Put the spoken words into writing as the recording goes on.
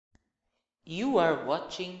You are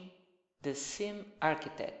watching The Sim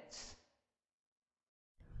Architects.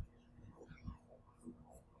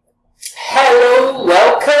 Hello,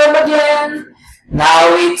 welcome again.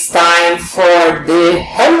 Now it's time for the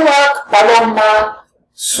Hemlock Paloma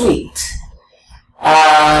suite.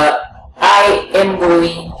 I am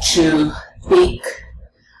going to pick,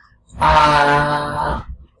 I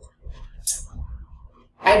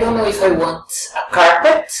don't know if I want a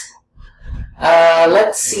carpet.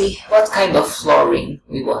 Let's see what kind of flooring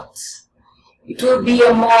we want. It will be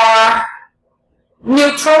a more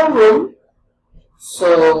neutral room,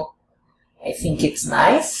 so I think it's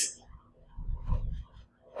nice.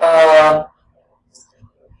 I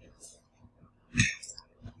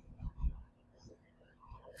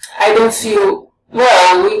don't feel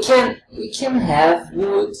well. We can have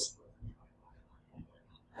wood.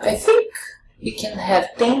 I think we can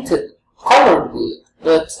have painted colored wood,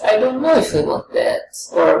 but I don't know if I want that.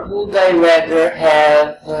 Or would I rather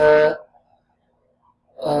have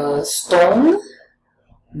stone?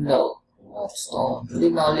 No, not stone.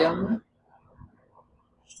 Linoleum.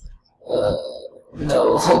 No,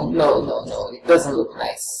 no. It doesn't look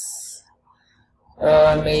nice.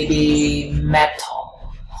 Maybe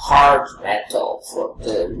metal, hard metal for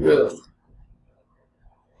the room.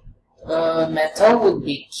 Metal would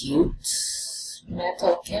be cute.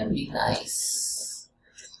 Metal can be nice.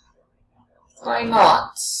 Why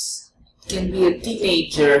not? It can be a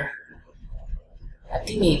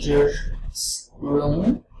teenager's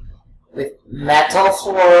room with metal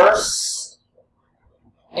floors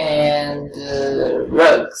and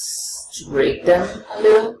rugs to break them a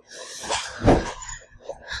little.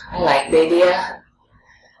 I like the idea.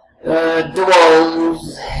 The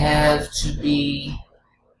walls have to be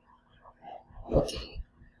okay.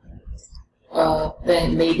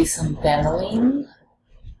 Then maybe some paneling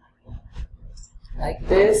like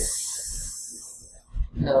this.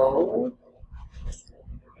 No.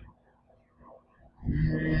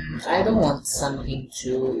 I don't want something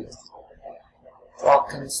too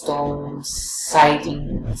rock and stone.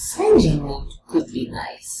 Siding could be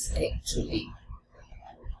nice, actually.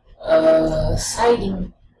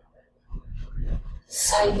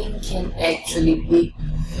 Siding can actually be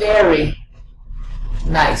very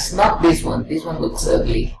nice. Not this one. This one looks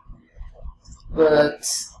ugly. But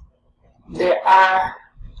there are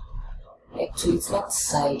actually, it's not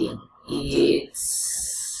siding.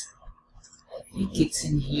 It's, I think it's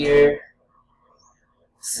in here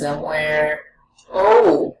somewhere.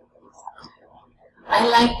 Oh, I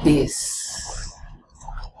like this.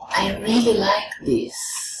 I really like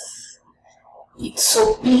this. It's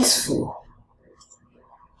so peaceful.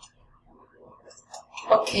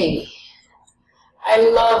 Okay, I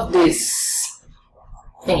love this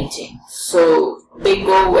painting. So they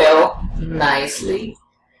go well, nicely.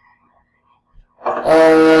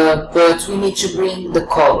 But we need to bring the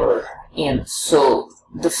color in. So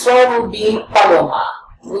the floor will be Paloma.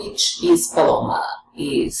 Which is Paloma?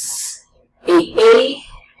 Is AA,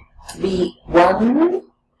 B1,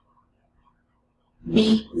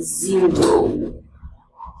 B0.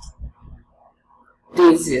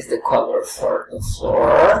 This is the color for the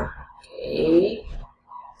floor. Okay.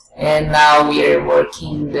 And now we are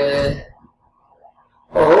working the...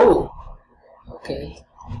 Oh, okay.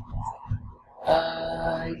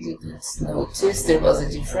 I didn't notice there was a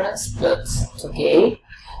difference, but it's okay.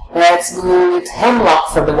 Let's go with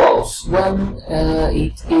Hemlock for the walls.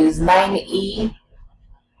 It is 9E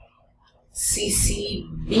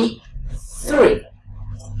CCB3.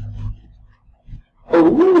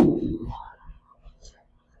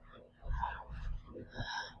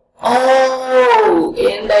 Oh,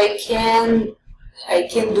 and I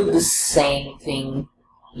can do the same thing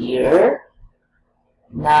here.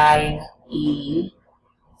 9E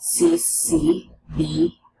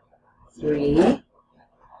CCB3.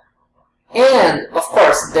 And of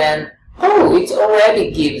course then, it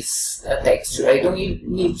already gives a texture. I don't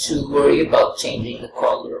need to worry about changing the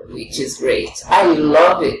color, which is great. I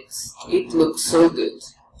love it. It looks so good.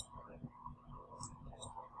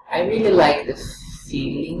 I really like the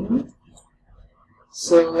feeling.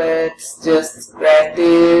 So let's just grab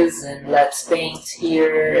this and let's paint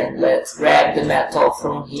here, and let's grab the metal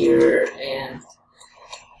from here, and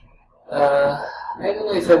I don't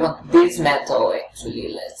know if I want this metal actually.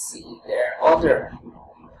 Let's see. There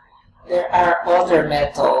are other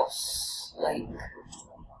metals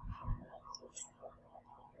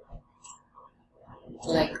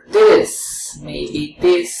like this. Maybe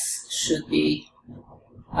this should be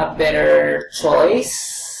a better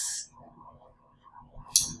choice.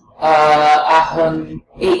 AA,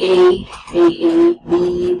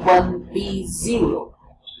 B1, B0.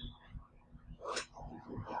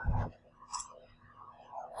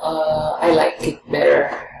 I like it better,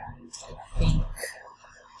 I think.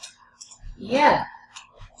 Yeah,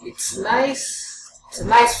 it's nice. It's a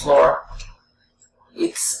nice floor.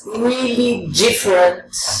 It's really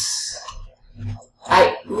different.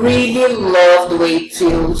 I really love the way it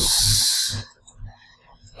feels.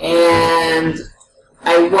 And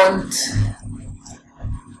I want...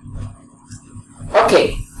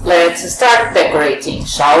 Okay, let's start decorating,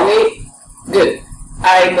 shall we? Good.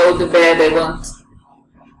 I know the bed I want.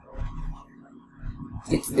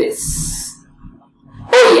 It's this.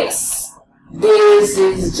 Oh yes, this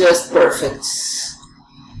is just perfect.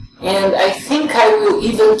 And I think I will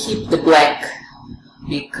even keep the black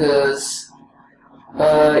because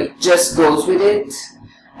it just goes with it.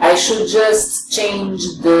 I should just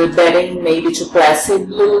change the bedding maybe to placid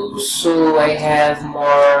blue so I have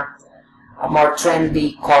a more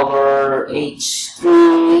trendy color,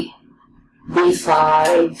 H3,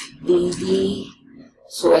 B5, DD,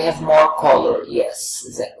 so I have more color. Yes,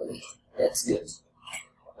 exactly, that's good.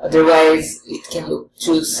 Otherwise it can look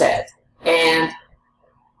too sad. And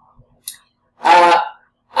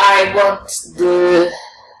I want the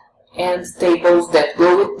end tables that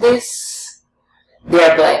go with this. They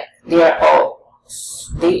are black. They are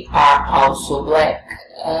also black.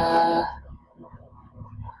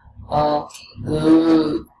 Okay,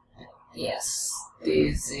 good. Yes,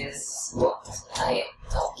 this is what I am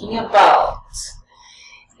talking about.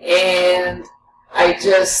 And I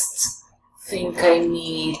just think I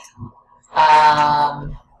need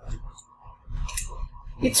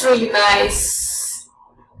it's really nice.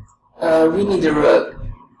 We need a rug.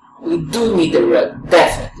 We do need a rug,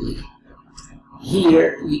 definitely.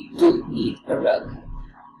 Here we do need a rug.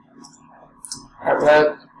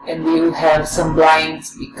 And we will have some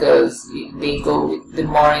blinds because they go with the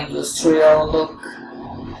more industrial look.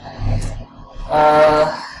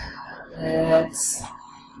 Let's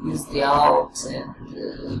use the alt and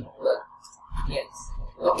but yes,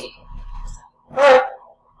 okay. Alright.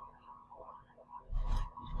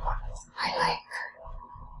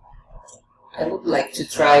 I would like to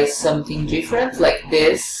try something different like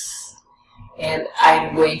this, and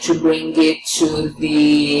I'm going to bring it to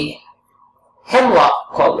the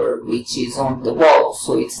hemlock color which is on the wall,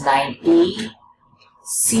 so it's 9E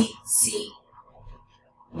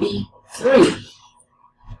CCB3.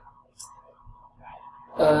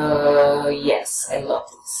 Yes, I love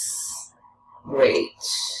this. Great.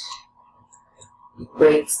 It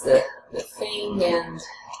breaks the thing and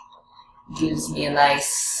gives me a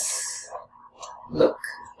nice look.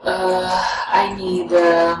 I need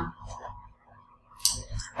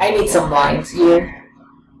some blinds here.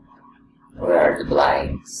 Where are the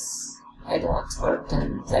blinds? I don't want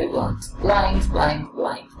curtains, I want blinds,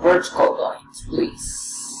 vertical blinds, please.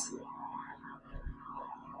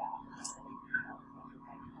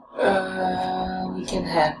 We can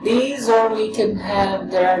have these, or we can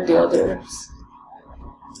have, there are the others.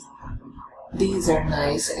 These are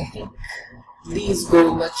nice, I think. These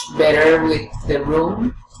go much better with the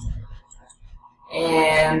room.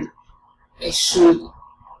 And I should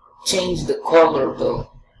change the color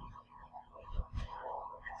though.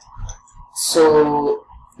 So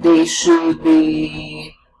they should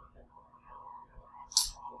be,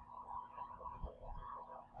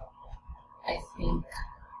 I think,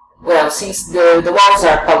 well, since the walls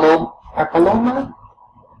are Paloma,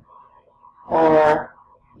 or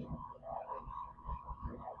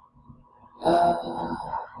I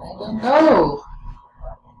don't know.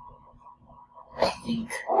 I think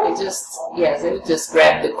I would just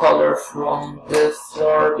grab the color from the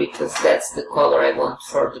floor because that's the color I want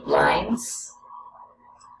for the blinds.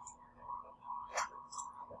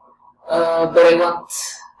 But I want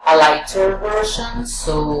a lighter version,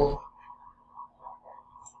 so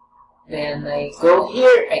then I go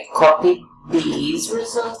here, I copy these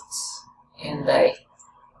results, and I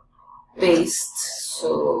paste,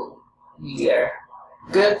 so we are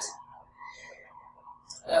good.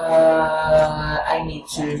 I need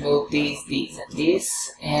to remove these, and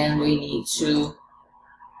this, and we need to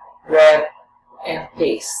grab and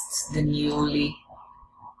paste the newly,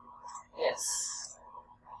 yes.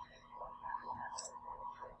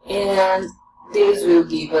 And this will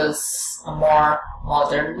give us a more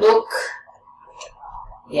modern look.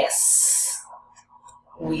 Yes.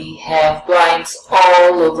 We have blinds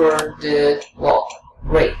all over the wall.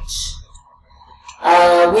 Great.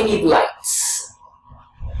 We need lights.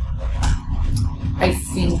 I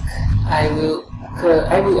think I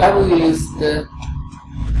will use the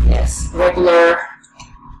regular.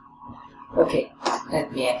 Okay,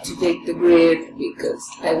 let me activate the grid because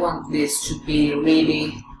I want this to be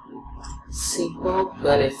really simple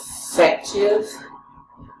but effective.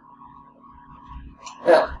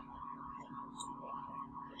 Well,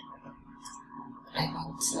 I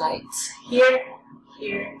want lights here,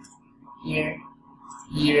 here, here,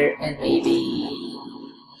 here, and maybe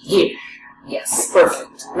here. Yes,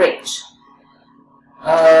 perfect, great.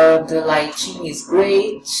 The lighting is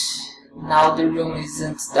great. Now the room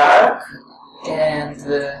isn't dark, and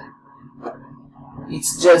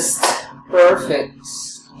it's just perfect.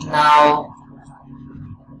 Now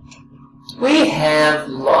we have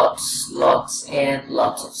lots and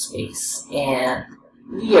lots of space, and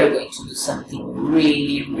we are going to do something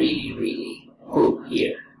really cool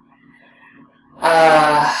here.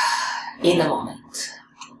 In a moment.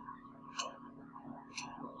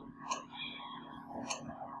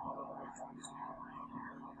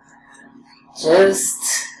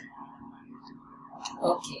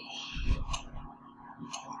 Okay.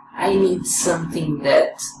 I need something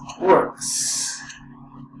that works.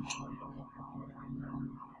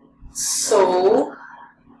 So,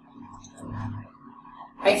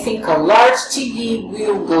 I think a large TV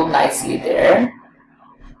will go nicely there.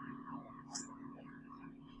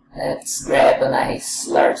 Let's grab a nice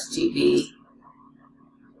large TV.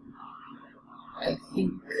 I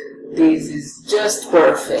think this is just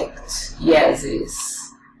perfect. Yes, it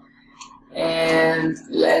is. And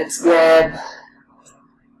let's grab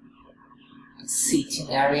a seating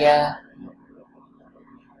area.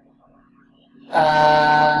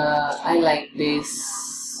 I like this,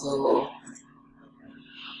 so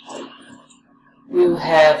we'll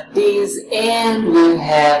have this and we'll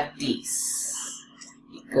have this,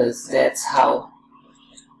 because that's how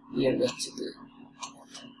we are going to do.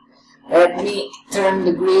 Let me turn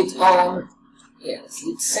the grid on. Yes,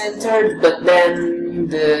 it's centered, but then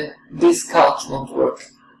this couch won't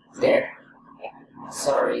work there.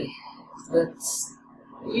 Sorry, but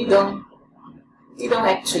you don't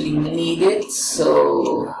actually need it,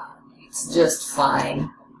 so it's just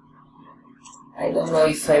fine. I don't know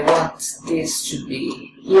if I want this to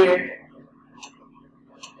be here,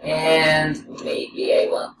 and maybe I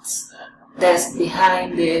want a desk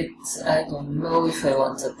behind it. I don't know if I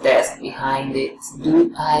want a desk behind it.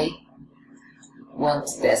 Do I want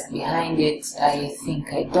a desk behind it? I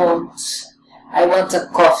think I don't. I want a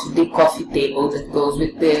the coffee table that goes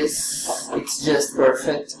with this. It's just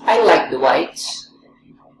perfect. I like the white.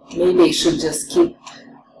 Maybe I should just keep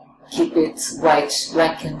it white,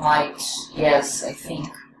 black and white. Yes, I think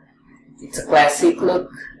it's a classic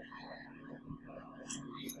look.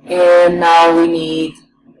 And now we need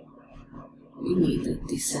a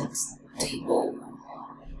decent table.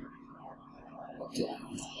 Okay,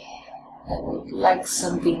 I would like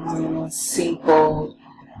something simple,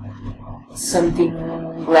 something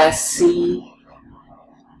glassy.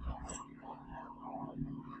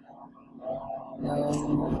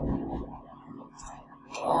 No.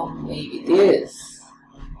 Oh, maybe this.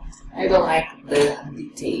 I don't like the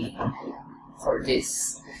detail for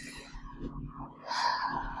this.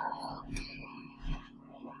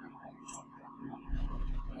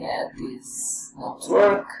 Yeah, this won't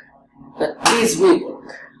work, but this will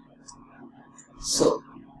work. So,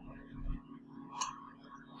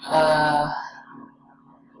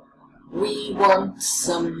 we want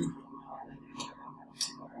some.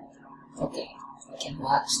 Okay, we can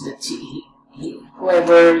watch the TV.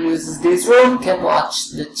 Whoever uses this room can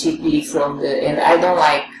watch the TV from the. And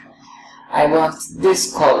I want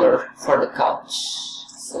this color for the couch.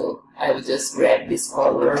 So I will just grab this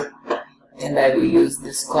color and I will use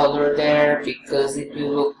this color there because it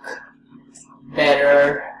will look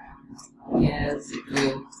better. Yes, it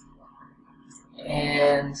will.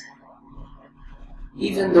 And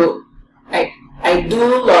even though I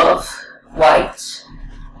do love white,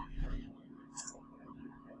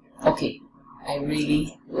 okay, I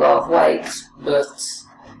really love white, but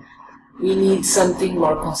we need something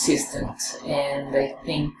more consistent, and I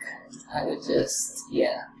think I will just,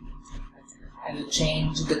 yeah, I will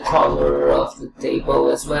change the color of the table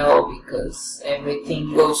as well, because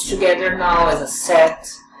everything goes together now as a set,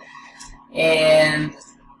 and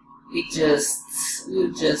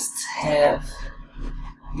we'll just have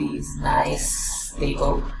this nice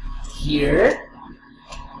table here.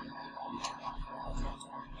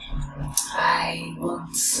 I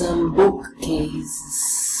want some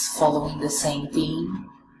bookcases following the same theme.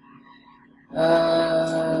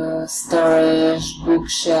 Storage,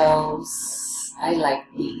 bookshelves. I like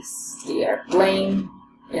these. They are plain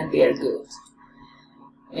and they are good.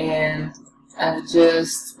 And I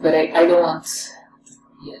just, but I don't want,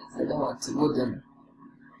 yes, I don't want wooden.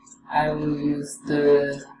 I will use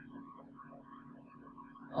the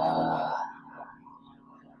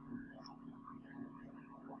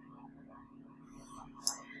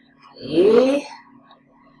okay.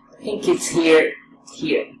 think it's here.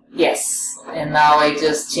 Yes. And now I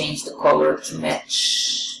just change the color to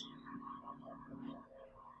match.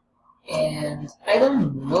 And I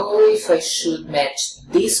don't know if I should match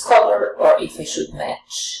this color or if I should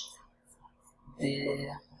match the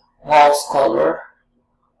walls color.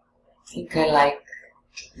 I think I like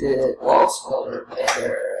the walls color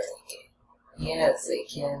better. Yes, I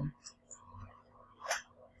can.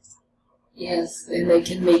 Yes, and I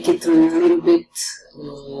can make it a little bit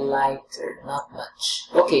lighter, not much.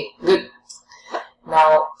 Okay, good.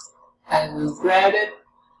 Now I will grab it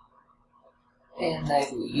and I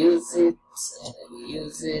will use it and I will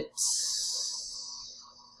use it.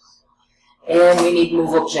 And we need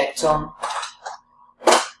move object on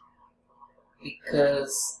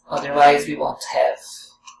because otherwise we won't have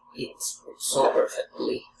it so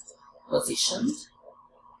perfectly positioned.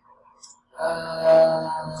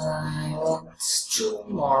 I want 2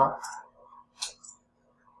 more.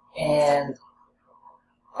 And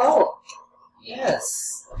oh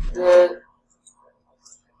yes, but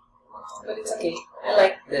it's okay. I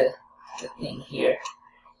like the thing here.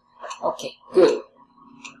 Okay, good.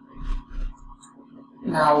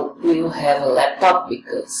 Now we'll have a laptop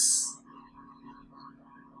because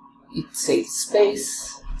it saves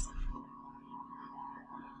space.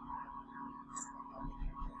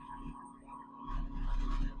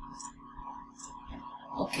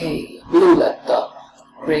 Okay, blue laptop.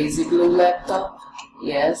 Crazy blue laptop.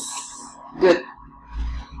 Yes, good.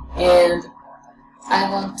 And I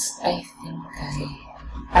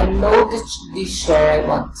know this chair I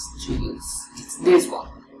want to use. It's this one.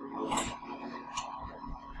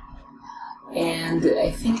 And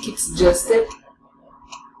I think it's just it.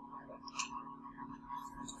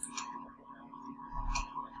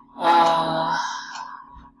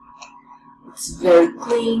 It's very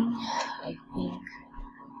clean, I think.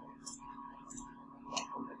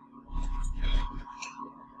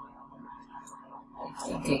 I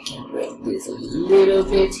think I can bring this a little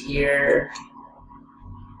bit here.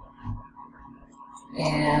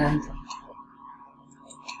 And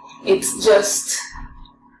it's just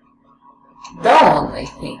done, I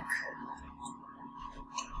think.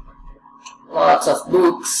 Lots of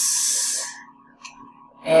books.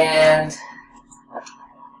 And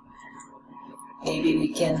maybe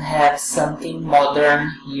we can have something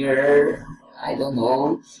modern here. I don't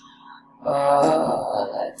know.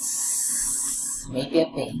 Maybe a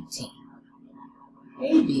painting.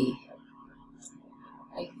 Maybe.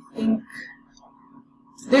 I think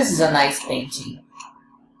this is a nice painting.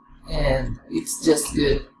 And it's just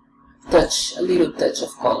good. A little touch of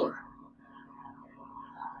color.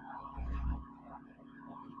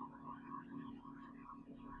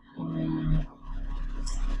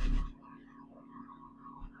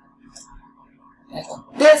 I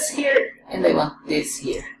want this here, and I want this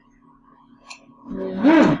here.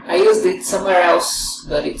 I used it somewhere else,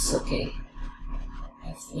 but it's okay.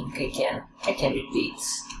 I think I can repeat,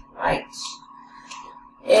 right?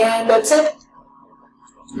 And that's it.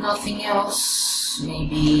 Nothing else.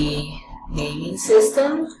 Maybe gaming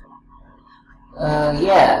system.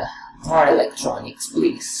 Yeah, more electronics,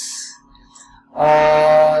 please.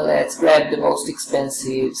 Let's grab the most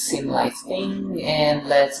expensive SimLife thing, and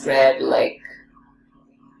let's grab like.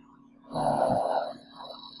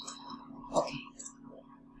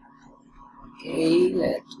 Okay,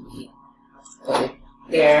 let me put it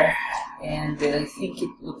there, and I think it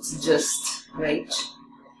looks just great.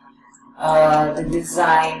 The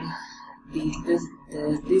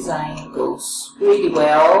design goes pretty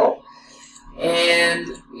well, and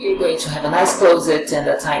you're going to have a nice closet and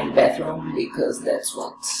a tiny bathroom because that's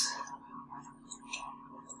what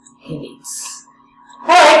he needs.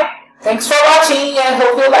 Alright, thanks for watching. I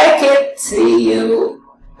hope you like it. See you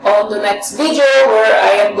on the next video where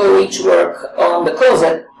I am going to work on the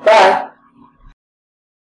closet. Bye!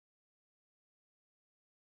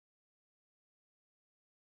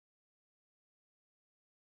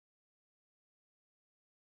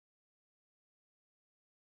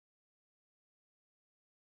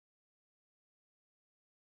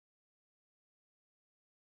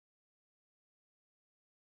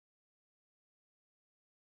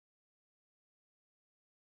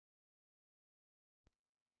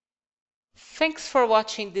 Thanks for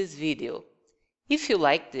watching this video. If you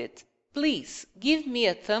liked it, please give me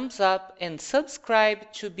a thumbs up and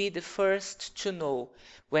subscribe to be the first to know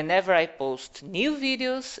whenever I post new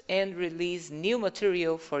videos and release new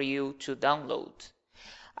material for you to download.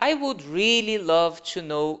 I would really love to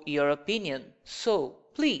know your opinion, so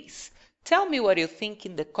please tell me what you think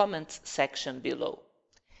in the comments section below.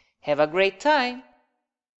 Have a great time!